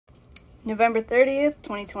November 30th,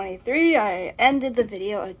 2023, I ended the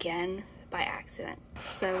video again by accident.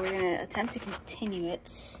 So we're going to attempt to continue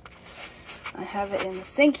it. I have it in the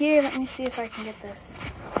sink here. Let me see if I can get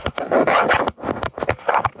this. I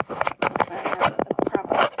have a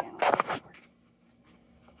proper stand.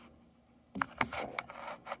 So,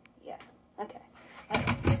 yeah, okay.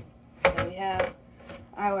 So we have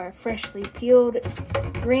our freshly peeled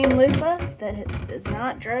green loofah that is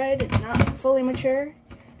not dried, it's not fully mature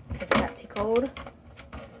because it got too cold.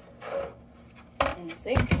 In the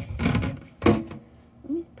sink. Let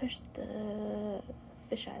me push the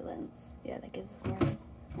fisheye lens. Yeah, that gives us more room.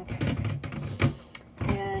 Okay.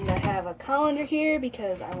 And I have a colander here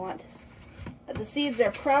because I want to. The seeds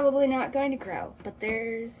are probably not going to grow, but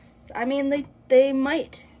they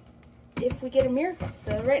might if we get a miracle.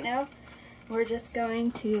 So right now, we're just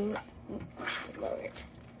going to lower it.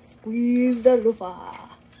 Squeeze the loofah.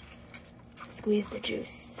 Squeeze the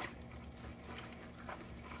juice.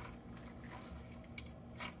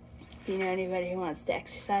 If you know anybody who wants to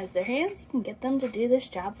exercise their hands, you can get them to do this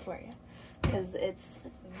job for you. Because it's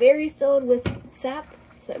very filled with sap,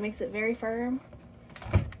 so it makes it very firm.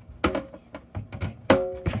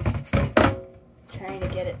 Trying to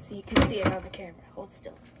get it so you can see it on the camera. Hold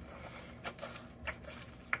still.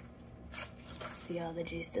 See all the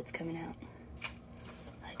juice that's coming out.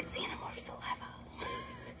 Like a xenomorph saliva.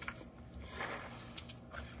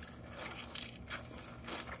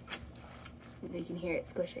 You can hear it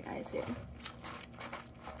squishing, I assume.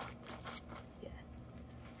 Yeah.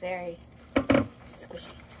 Very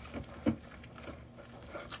squishy.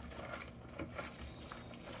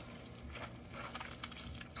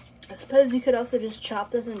 I suppose you could also just chop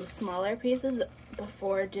this into smaller pieces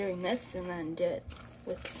before doing this and then do it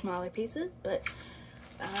with smaller pieces, but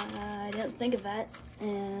I didn't think of that,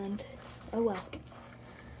 and oh well.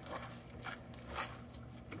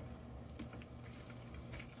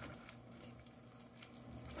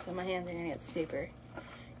 So my hands are gonna get super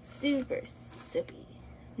soapy.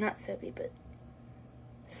 Not soapy, but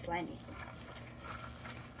slimy.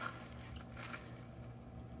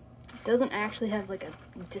 It doesn't actually have like a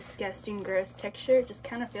disgusting, gross texture. It just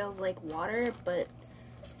kind of feels like water, but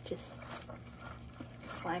just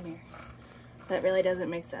slimier. That really doesn't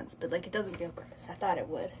make sense, but like it doesn't feel gross. I thought it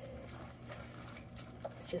would.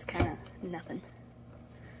 It's just kind of nothing.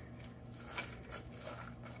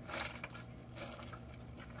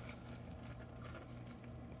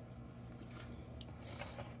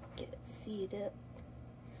 Get it seed up.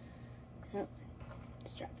 Nope,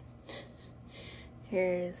 just drop it.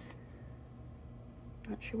 Here's,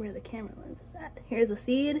 not sure where the camera lens is at. Here's a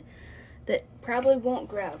seed that probably won't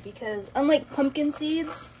grow because unlike pumpkin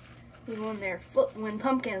seeds, even when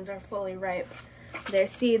pumpkins are fully ripe, their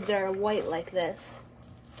seeds are white like this.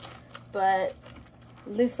 But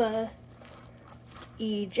Luffa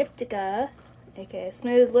Egyptica, aka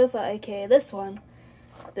smooth loofah, aka this one,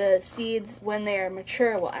 the seeds when they are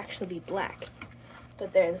mature will actually be black.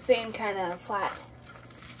 But they're the same kind of flat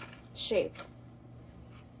shape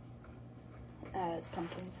as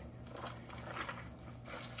pumpkins.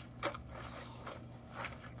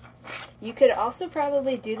 You could also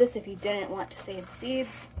probably do this if you didn't want to save the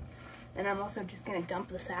seeds. And I'm also just going to dump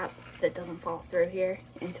the sap that doesn't fall through here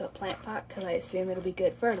into a plant pot because I assume it'll be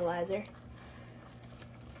good fertilizer.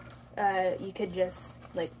 You could just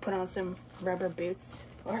like put on some rubber boots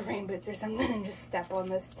or rain boots or something and just step on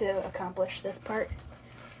this to accomplish this part.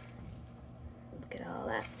 Look at all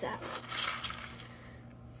that sap.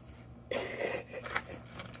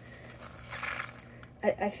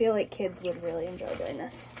 I feel like kids would really enjoy doing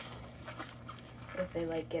this if they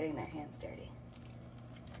like getting their hands dirty.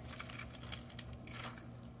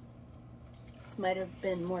 This might have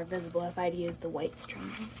been more visible if I'd used the white string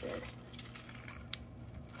instead.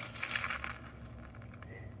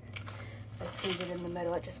 I squeeze it in the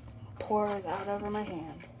middle, it just pours out over my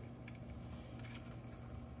hand.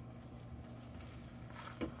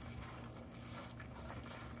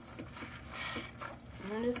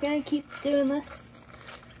 And I'm just gonna keep doing this.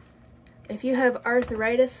 If you have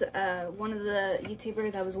arthritis, one of the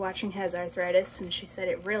YouTubers I was watching has arthritis, and she said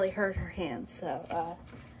it really hurt her hands. So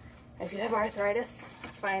if you have arthritis,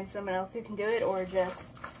 find someone else who can do it, or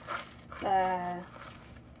just, I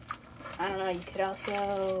don't know, you could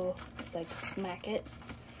also like smack it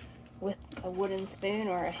with a wooden spoon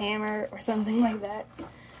or a hammer or something like that.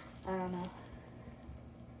 I don't know.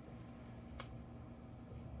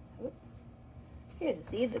 Oop. Here's a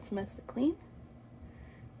seed that's mostly clean.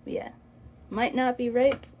 But yeah. Might not be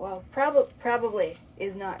ripe. Well, probably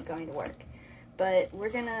is not going to work. But we're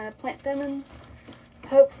gonna plant them and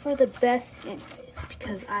hope for the best anyways,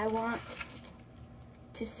 because I want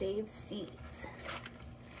to save seeds.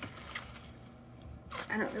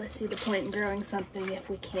 I don't really see the point in growing something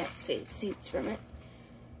if we can't save seeds from it,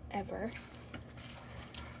 ever.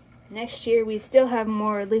 Next year we still have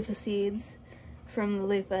more loofah seeds from the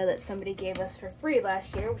loofah that somebody gave us for free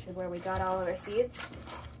last year, which is where we got all of our seeds.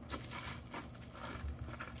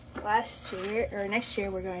 Next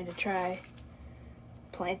year we're going to try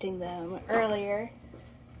planting them earlier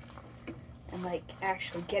and like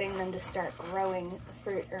actually getting them to start growing the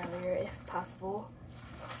fruit earlier if possible.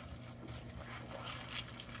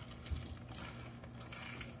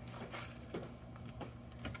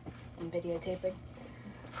 I'm videotaping.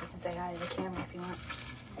 You can say hi to the camera if you want.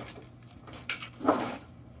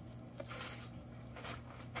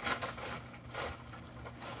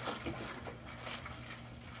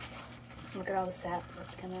 Look at all the sap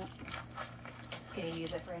that's come out. Gonna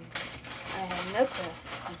use it for anything. I have no clue.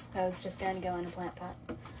 I was just going to go in a plant pot.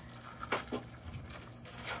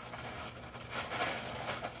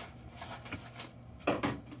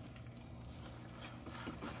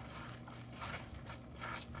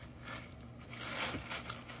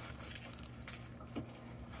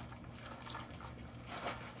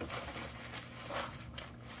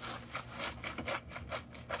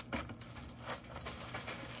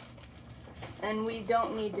 And we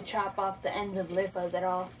don't need to chop off the ends of loofahs at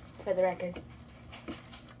all, for the record.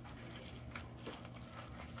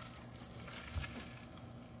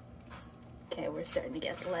 Okay, we're starting to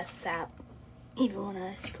get less sap, even when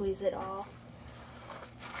I squeeze it all.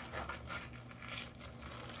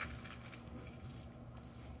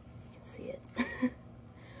 You can see it.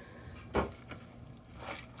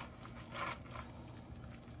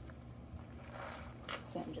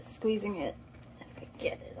 So I'm just squeezing it.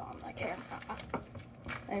 Get it on my camera.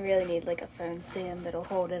 I really need like a phone stand that'll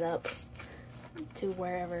hold it up to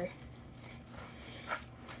wherever.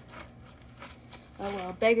 Oh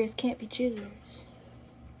well, beggars can't be choosers.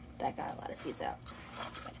 That got a lot of seeds out.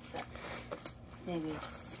 Okay, so maybe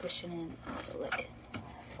just squish it in like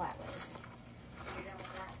flat ways.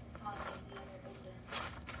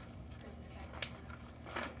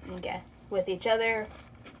 Okay, with each other.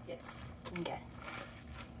 Yeah. Okay.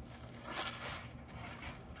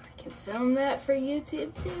 Can film that for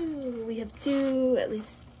YouTube too. We have at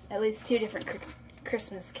least two different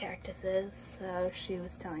Christmas cactuses. So she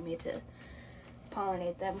was telling me to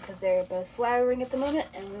pollinate them because they're both flowering at the moment,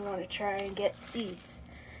 and we want to try and get seeds.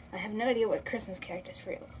 I have no idea what Christmas cactus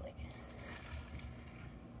fruit looks like.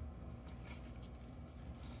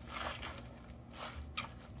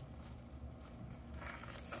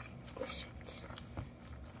 Squish it.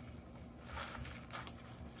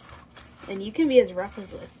 And you can be as rough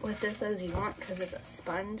with this as you want because it's a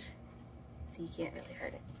sponge, so you can't really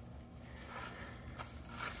hurt it.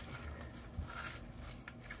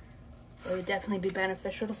 It would definitely be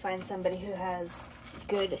beneficial to find somebody who has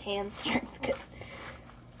good hand strength because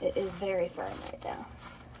it is very firm right now.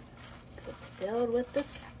 It's filled with the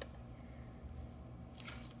sap.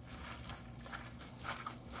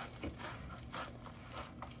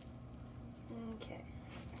 Okay.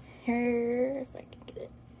 Here, if I can get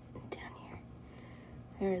it down here.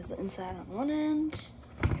 Here's the inside on one end.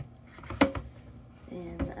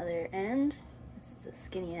 And the other end. This is the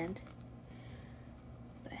skinny end.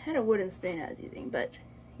 I had a wooden spoon I was using, but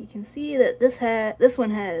you can see that this one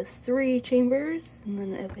has 3 chambers and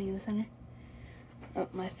then an opening in the center. Oh,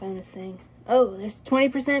 my phone is saying, oh, there's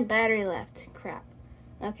 20% battery left. Crap.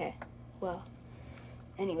 Okay, well,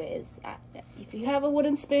 anyways, if you have a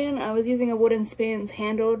wooden spoon, I was using a wooden spoon's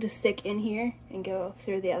handle to stick in here and go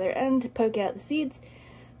through the other end to poke out the seeds,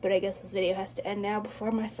 but I guess this video has to end now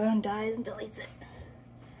before my phone dies and deletes it.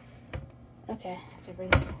 Okay, I have to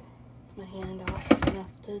rinse my hand off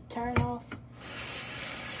enough to turn off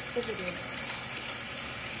the video.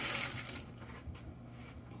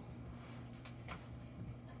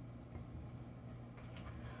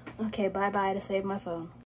 Okay, bye-bye to save my phone.